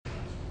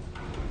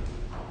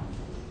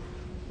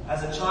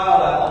As a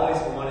child, I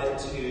always wanted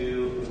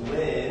to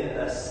win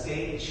a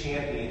state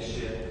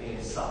championship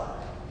in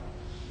soccer.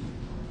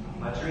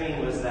 My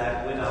dream was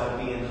that when I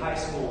would be in high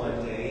school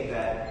one day,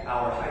 that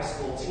our high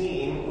school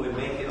team would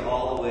make it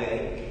all the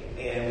way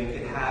and we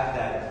could have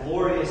that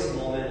glorious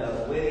moment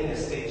of winning a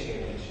state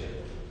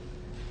championship.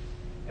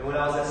 And when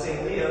I was at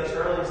St. Leo,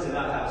 Turlings did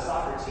not have a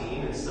soccer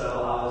team, and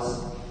so I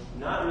was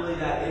not really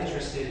that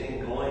interested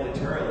in going to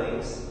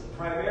Turlings,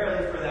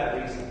 primarily for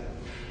that reason.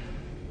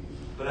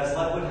 But as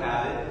luck would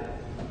have it,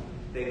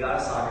 they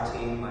got a soccer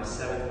team my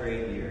 7th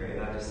grade year,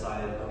 and I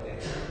decided, okay,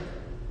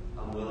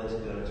 I'm willing to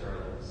go to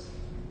Turlings.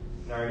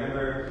 And I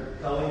remember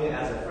going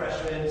as a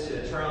freshman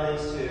to Turlings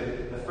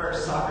to the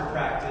first soccer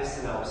practice,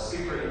 and I was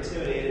super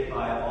intimidated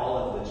by all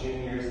of the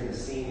juniors and the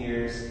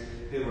seniors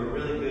who were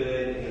really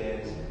good,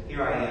 and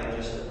here I am,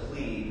 just a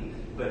plebe,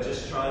 but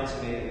just trying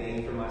to make a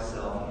name for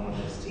myself on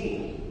this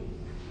team.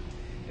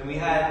 And we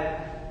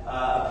had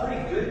a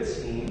pretty good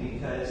team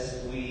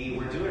because we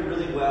were doing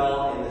really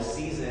well in the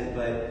season,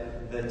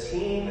 but the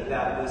team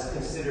that was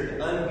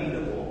considered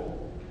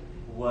unbeatable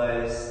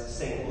was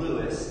St.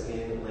 Louis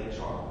in Lake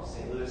Charles,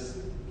 St.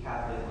 Louis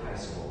Catholic High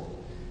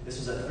School. This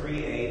was a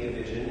 3A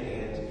division,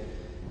 and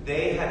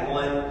they had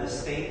won the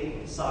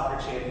state soccer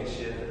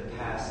championship for the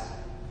past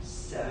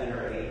 7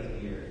 or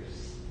 8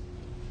 years.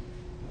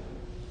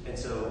 And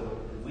so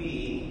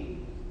we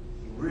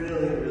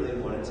really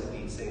wanted to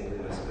beat St.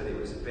 Louis, but it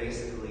was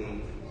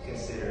basically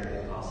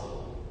considered impossible.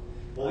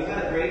 Well, we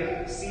had a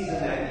great season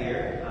that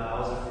year. I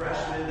was a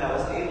freshman that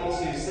was able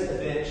to sit the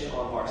bench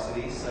on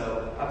varsity,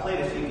 so I played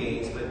a few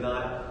games, but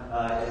not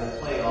in the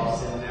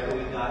playoffs. And whenever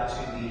we got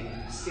to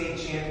the state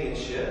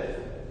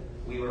championship,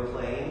 we were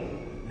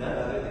playing none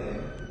other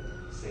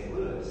than St.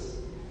 Louis,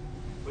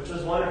 which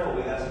was wonderful.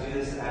 We got to do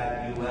this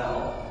at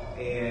UL,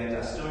 and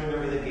I still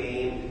remember the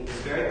game. It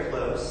was very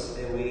close,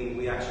 and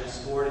we actually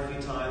scored a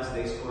few times.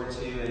 They scored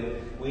 2,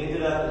 and we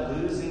ended up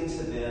losing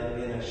to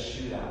them in a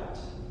shootout,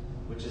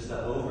 which is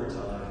the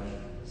overtime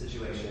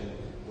situation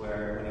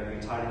where whenever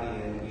you tied at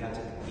the end, you had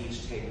to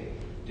each take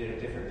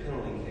different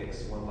penalty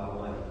kicks one by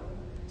one.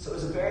 So it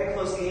was a very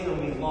close game,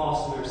 and we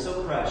lost, and we were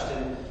so crushed.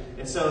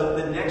 And so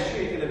the next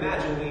year, you can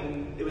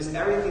imagine, it was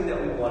everything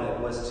that we wanted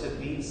was to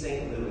beat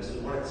St. Louis. We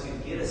wanted to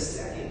get a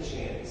second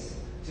chance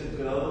to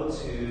go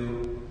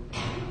to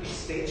the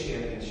state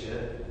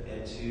championship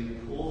and to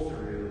pull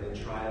through and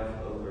triumph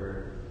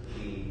over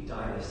the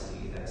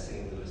dynasty that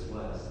St. Louis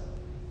was.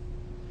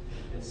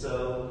 And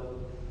so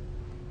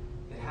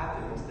it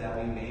happened that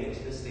we made it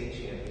to the state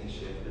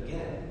championship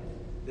again.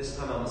 This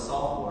time I'm a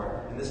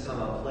sophomore, and this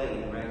time I'm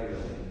playing regularly.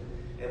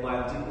 And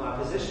my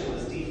position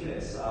was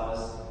defense. I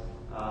was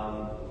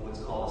what's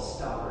called a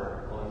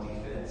stopper on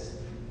defense.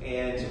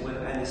 And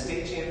in the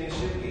state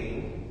championship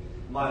game,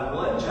 my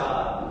one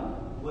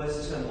job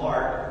was to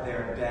mark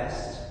their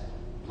best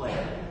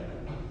player.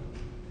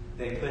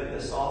 They put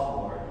the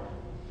sophomore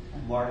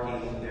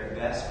marking their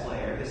best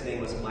player. His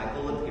name was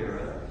Michael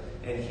Lapira,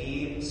 and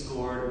he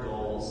scored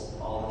goals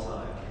all the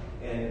time.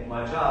 And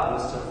my job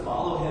was to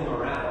follow him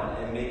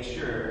around and make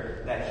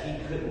sure that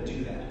he couldn't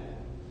do that.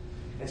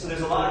 And so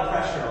there's a lot of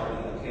pressure on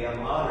me, okay?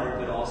 I'm honored,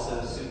 but also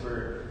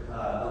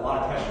a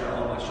lot of pressure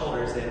on my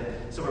shoulders. And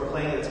so we're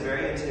playing this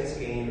very intense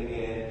game,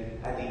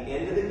 and at the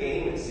end of the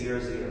game, it's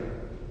 0-0.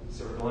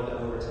 So we're going to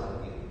overtime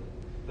again.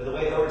 But the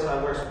way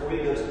overtime works, before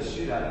you go to the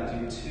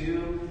shootout, you do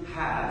 2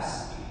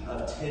 halves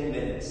of 10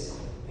 minutes.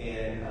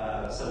 And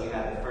so we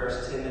have the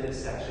first 10-minute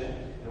section,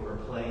 and we're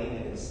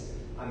playing,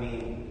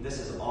 and this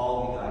is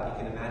all we got.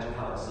 You can imagine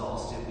how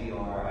exhausted we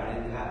are.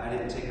 I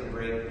didn't take a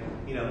break.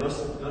 You know,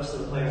 most of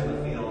the players in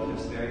the field,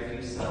 there's very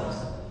few subs.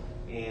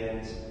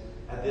 And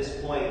at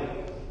this point,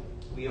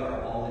 we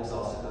are all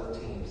exhausted, both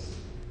teams.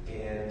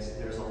 And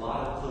there's a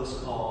lot of close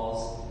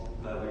calls,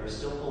 but we were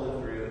still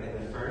pulling through.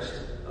 And the first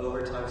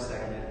overtime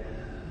segment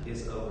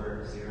is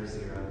over 0-0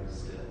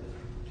 still.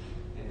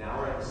 And now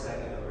we're at the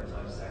second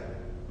overtime segment.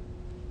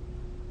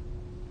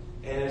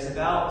 And it's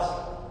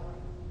about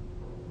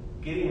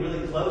getting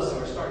really close, and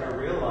we're starting to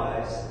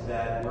realize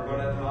that we're going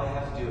to probably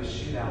have to do a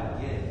shootout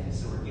again.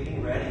 So we're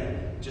getting ready,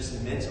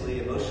 just mentally,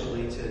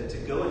 emotionally, to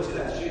go into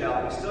that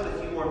shootout. We still have a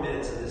few more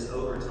minutes of this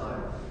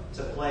overtime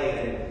to play,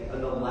 and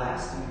in the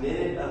last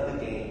minute of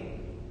the game,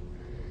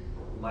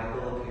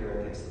 Michael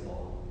Lapira gets the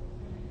ball.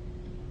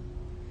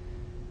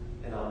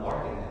 And I'm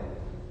marking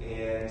him,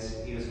 and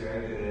he was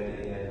very good,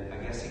 and I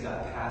guess he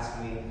got past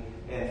me,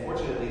 and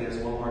fortunately there's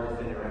one more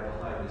defender right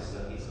behind me,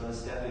 so he's going to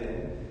step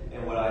in,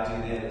 and what I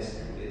do then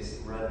is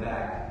run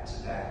back to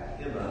back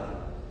him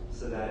up,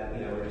 so that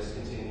we're just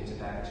continuing to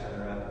back each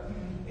other up.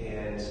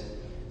 And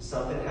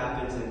something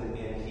happens,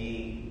 and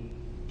he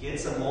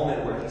gets a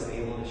moment where he's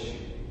able to shoot.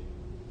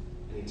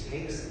 And he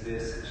takes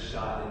this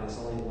shot, and there's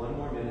only 1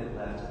 more minute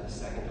left in the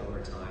second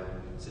overtime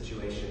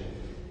situation.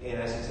 And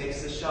as he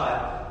takes the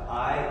shot,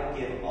 I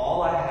give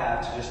all I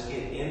have to just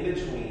get in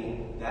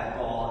between that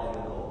ball and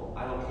the goal.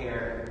 I don't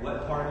care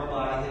what part of my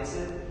body hits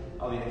it.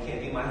 It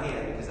can't be my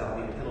hand because that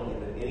would be a penalty.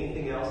 But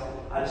anything else,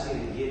 I just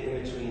need to get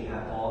in between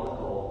that ball and the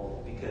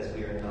goal because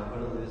we are not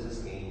going to lose this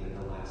game in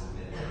the last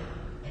minute.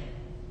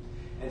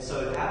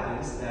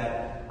 happens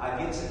that I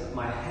get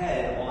my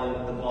head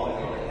on the ball, we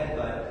call it a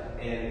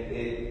headbutt, and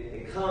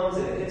it comes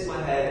and it hits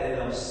my head,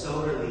 and I'm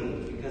so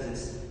relieved because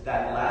it's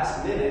that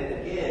last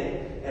minute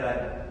again,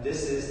 and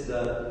this is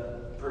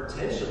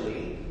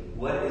potentially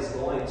what is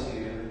going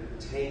to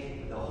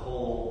take the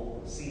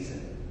whole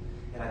season.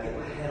 And I get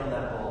my head on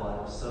that ball,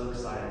 and I'm so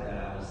excited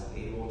that I was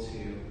able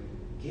to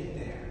get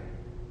there.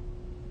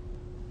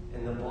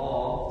 And the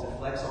ball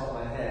deflects off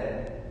my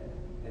head,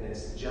 and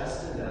it's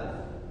just enough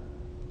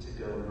to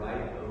go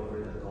right over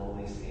the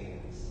goalie's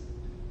hands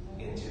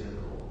into the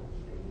goal.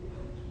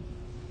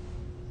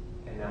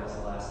 And that was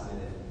the last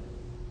minute.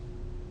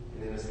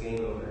 And it was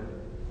game over.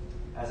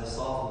 As a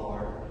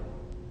sophomore,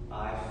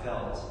 I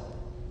felt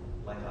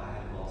like I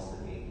had lost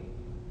the game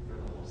for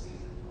the whole season.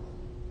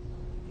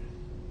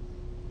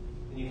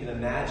 And you can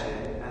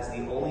imagine, as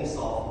the only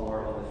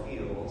sophomore on the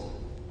field,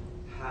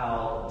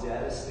 how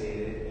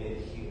devastated and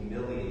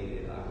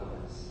humiliated I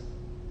was.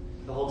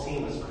 The whole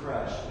team was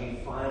crushed. We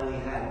finally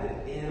had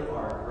it in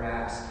our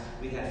grasp.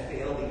 We had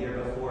failed the year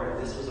before,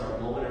 and this was our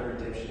moment of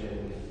redemption,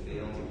 and we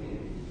failed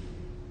again.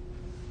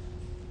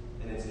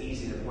 And it's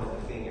easy to point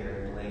the finger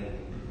and blame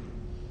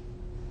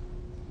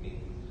me,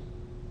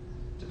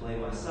 to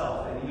blame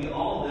myself. And we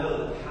all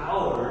know the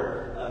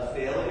power of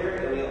failure,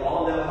 and we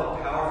all know how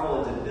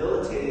powerful and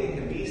debilitating it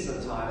can be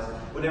sometimes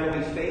whenever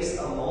we face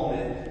a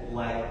moment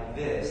like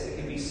this. It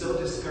can be so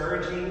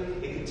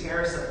discouraging. It can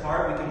tear us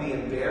apart. We can be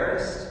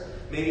embarrassed.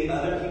 Maybe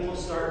other people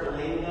start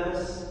blaming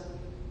us.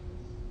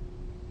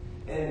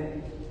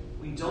 And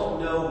we don't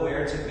know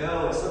where to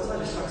go. And sometimes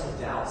we start to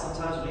doubt.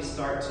 Sometimes we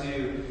start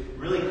to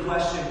really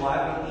question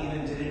why we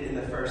even did it in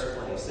the first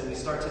place. And we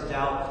start to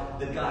doubt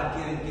the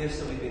God-given gifts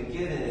that we've been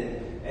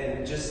given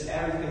and just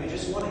everything. We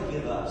just want to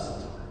give up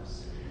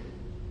sometimes.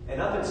 And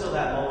up until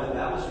that moment,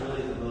 that was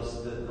really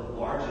the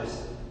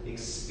largest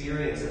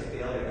experience of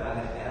failure that I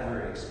had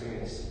ever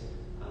experienced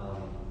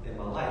in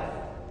my life.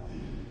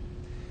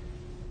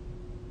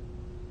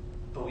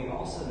 But we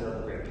also know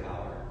the great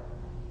power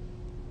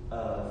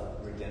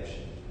of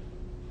redemption.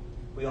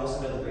 We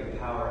also know the great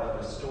power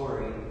of a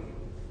story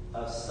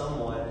of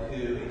someone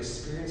who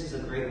experiences a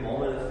great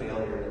moment of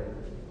failure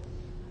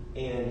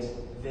and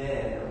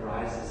then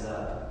rises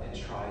up and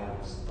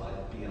triumphs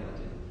beyond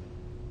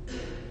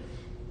it.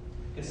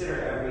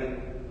 Consider every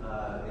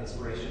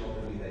inspirational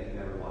movie that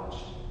you've ever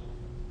watched,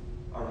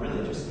 or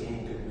really just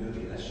any good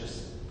movie. That's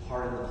just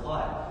part of the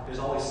plot. There's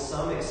always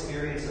some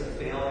experience of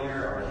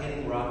failure or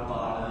hitting rock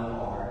bottom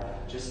or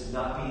just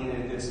not being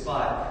in a good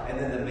spot. And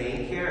then the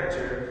main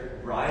character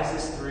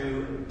rises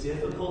through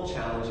difficult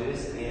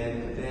challenges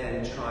and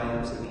then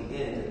triumphs at the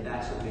end. And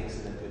that's what makes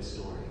it a good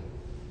story.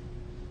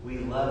 We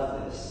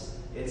love this.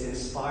 It's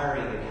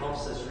inspiring. It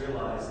helps us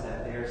realize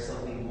that there's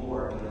something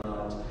more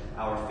beyond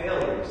our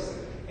failures.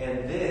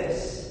 And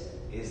this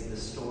is the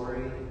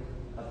story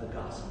of the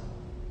gospel.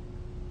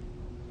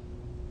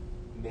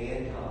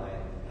 Mankind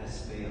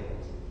has failed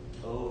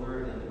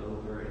over and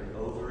over and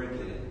over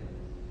again.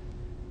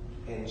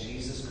 And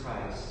Jesus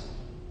Christ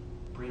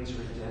brings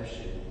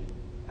redemption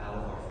out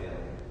of our failure.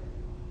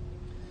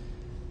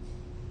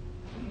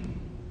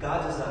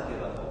 God does not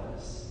give up on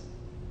us.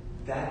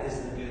 That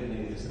is the good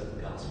news of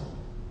the gospel.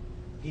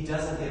 He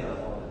doesn't give up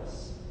on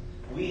us.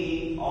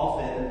 We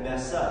often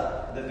mess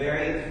up. The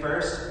very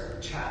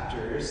first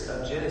chapters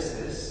of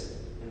Genesis,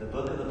 in the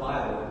book of the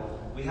Bible,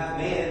 we have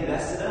man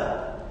mess it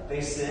up.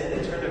 They sinned,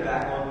 they turned their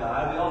back on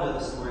God. We all know the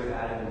story of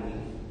Adam and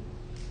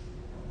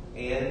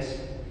Eve. And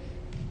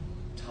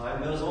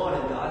time goes on,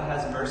 and God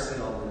has mercy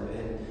on them.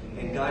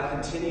 And God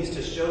continues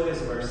to show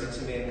his mercy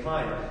to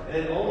mankind. And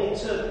it only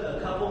took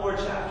a couple more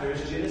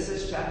chapters,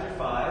 Genesis chapter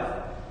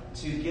 5,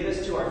 to get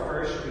us to our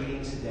first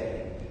reading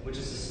today, which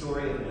is the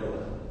story of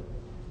Noah.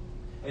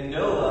 And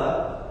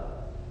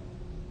Noah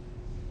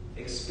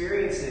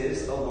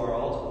experiences a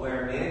world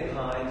where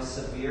mankind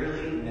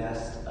severely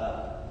messed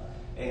up.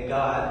 And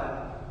God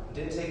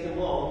didn't take him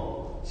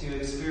long to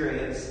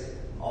experience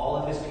all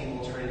of his people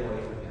turning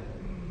away from him.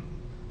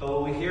 But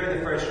what we hear in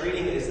the first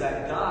reading is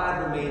that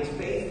God remained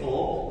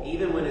faithful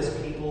even when his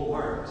people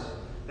weren't.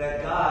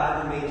 That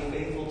God remained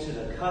faithful to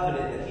the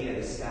covenant that he had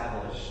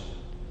established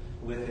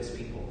with his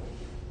people.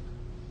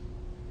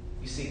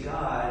 You see,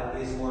 God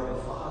is more of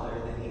a father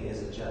than he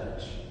is a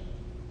judge.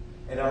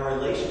 And our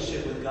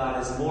relationship with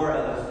God is more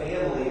of a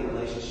family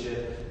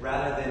relationship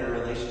rather than a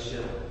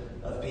relationship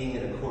of being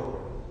in a courtroom.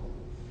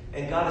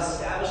 And God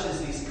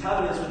establishes these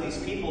covenants with these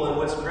people. And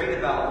what's great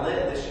about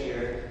Lent this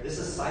year, this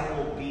is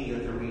cycle B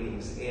of the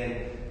readings. And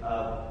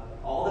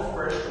all the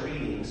first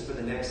readings for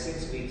the next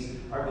 6 weeks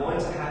are going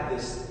to have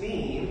this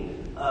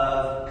theme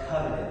of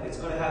covenant. It's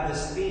going to have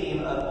this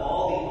theme of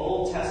all the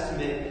Old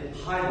Testament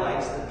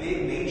highlights, the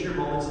big major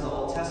moments in the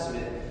Old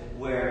Testament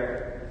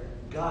where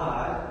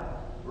God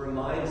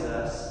reminds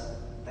us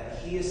that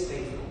he is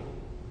faithful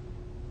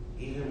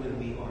even when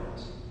we aren't.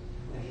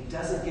 That he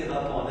doesn't give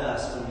up on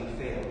us when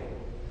we fail.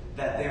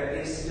 That there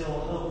is still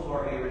hope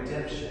for a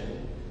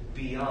redemption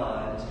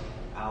beyond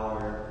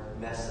our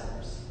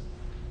mess-ups.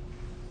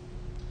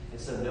 And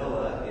so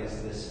Noah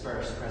is this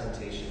first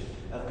presentation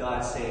of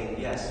God saying,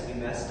 yes, we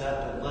messed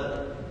up, but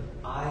look,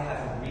 I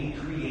have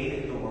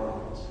recreated the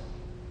world.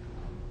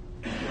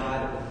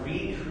 God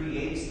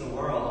recreates the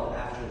world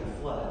after the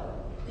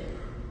flood,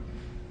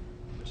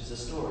 which is a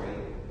story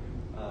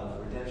of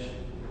redemption.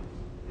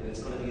 And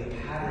it's going to be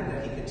a pattern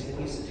that he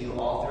continues to do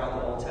all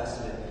throughout the Old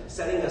Testament,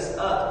 setting us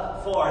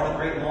up for the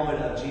great moment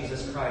of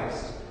Jesus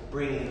Christ,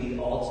 bringing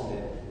the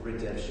ultimate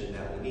redemption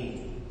that we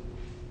need.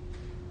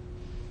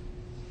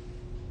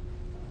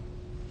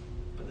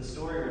 But the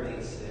story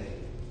remains today.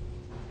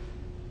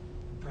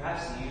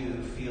 Perhaps you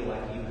feel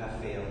like you have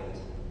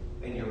failed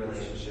in your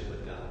relationship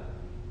with God.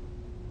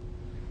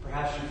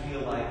 Perhaps you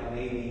feel like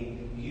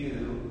maybe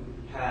you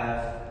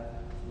have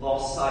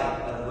lost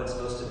sight of what's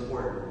most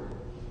important.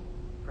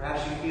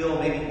 Perhaps you feel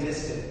maybe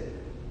distant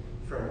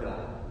from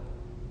God.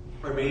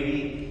 Or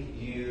maybe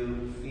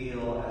you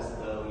feel as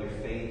though your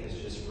faith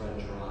has just run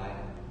dry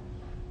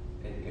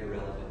and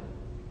irrelevant.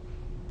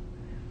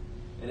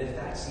 And if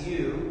that's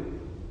you,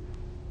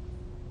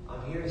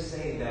 I'm here to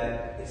say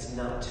that it's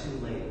not too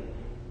late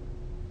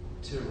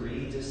to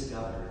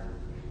rediscover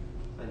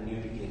a new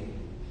beginning.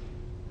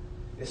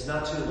 It's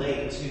not too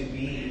late to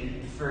be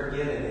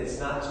forgiven. It's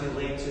not too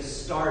late to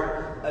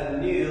start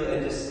anew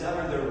and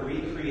discover the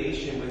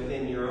recreation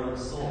within your own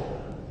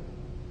soul.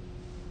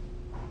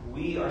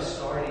 We are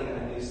starting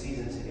a new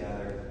season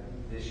together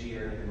this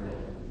year in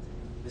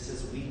Lent. This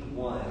is week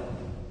 1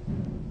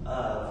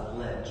 of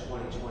Lent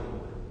 2021.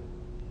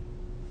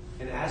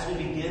 And as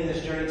we begin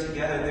this journey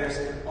together,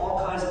 there's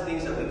all kinds of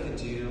things that we can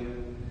do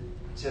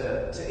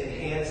to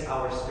enhance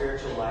our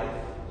spiritual life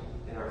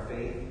and our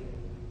faith.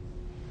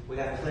 We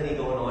have plenty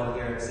going on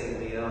here at St.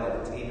 Leo,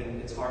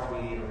 and it's hard for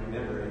me to even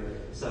remember it.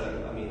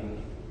 So, I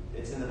mean,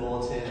 it's in the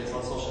bulletin, it's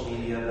on social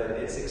media, but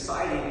it's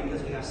exciting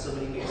because we have so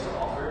many things to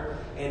offer.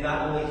 And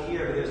not only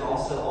here, but there's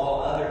also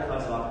all other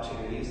kinds of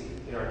opportunities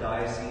in our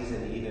diocese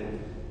and even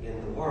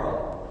in the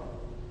world.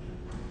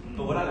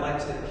 But what I'd like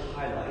to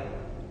highlight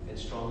and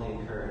strongly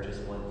encourage is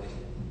one thing.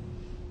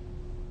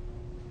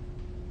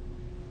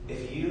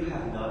 If you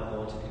have not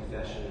gone to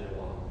confession in a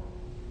while,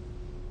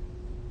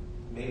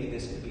 maybe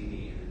this could be the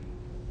year.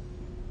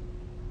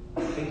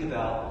 Think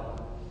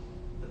about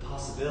the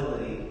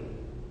possibility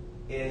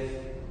if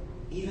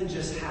even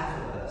just half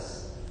of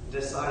us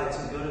decided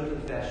to go to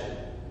confession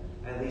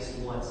at least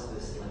once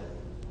this Lent.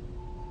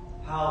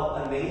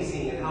 How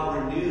amazing and how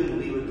renewed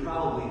we would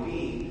probably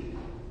be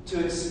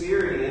to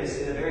experience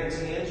in a very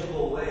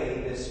tangible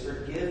way this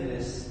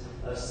forgiveness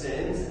of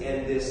sins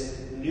and this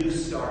new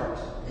start,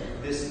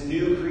 this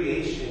new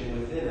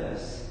creation within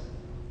us,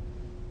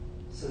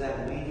 so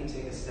that we can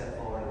take a step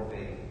forward in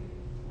faith.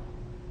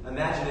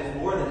 Imagine if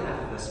more than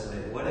half of us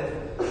went. What if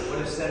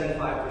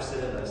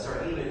 75% of us,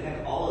 or even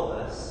heck all of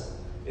us,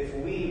 if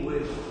we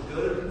would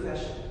go to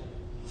confession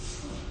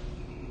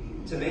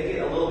to make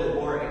it a little bit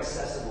more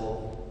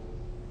accessible?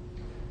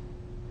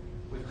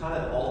 We've kind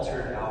of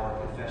altered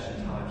our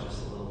confession time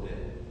just a little bit.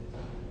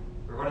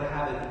 We're going to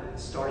have it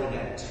starting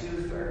at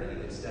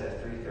 2:30 instead of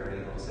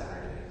 3:30 on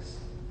Saturdays.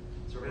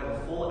 So we're going to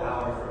have a full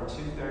hour from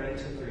 2:30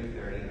 to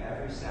 3:30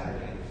 every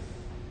Saturday.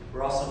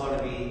 We're also going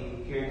to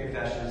be hearing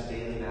confessions,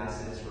 daily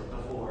masses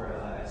before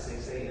at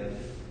 6 a.m.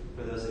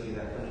 for those of you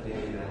that come to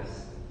daily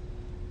mass.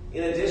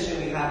 In addition,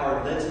 we have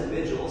our Lenten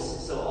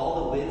vigils, so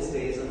all the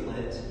Wednesdays of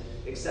Lent,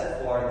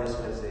 except for this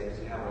Wednesday because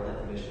we have our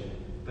Lenten mission.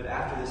 But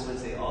after this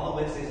Wednesday, all the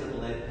Wednesdays of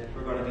Lent,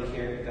 we're going to be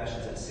hearing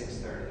confessions at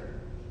 6:30.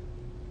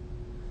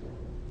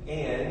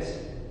 And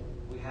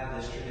we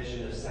have this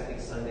tradition of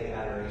second Sunday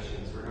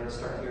adorations. We're going to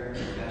start hearing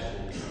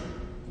confessions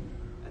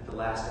at the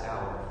last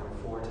hour from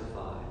 4 to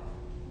 5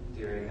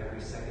 during every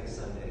second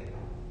Sunday,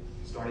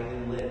 starting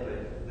in Lent,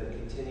 but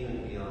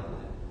continuing beyond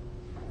Lent.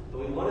 But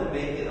we want to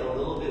make it a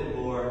little bit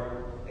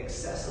more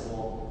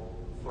accessible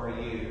for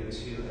you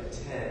to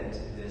attend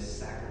this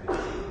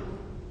sacrament.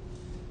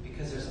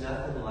 Because there's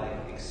nothing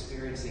like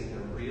experiencing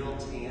the real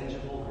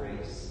tangible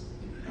grace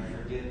of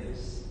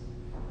forgiveness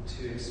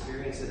to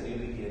experience a new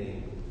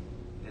beginning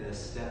and a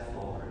step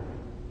forward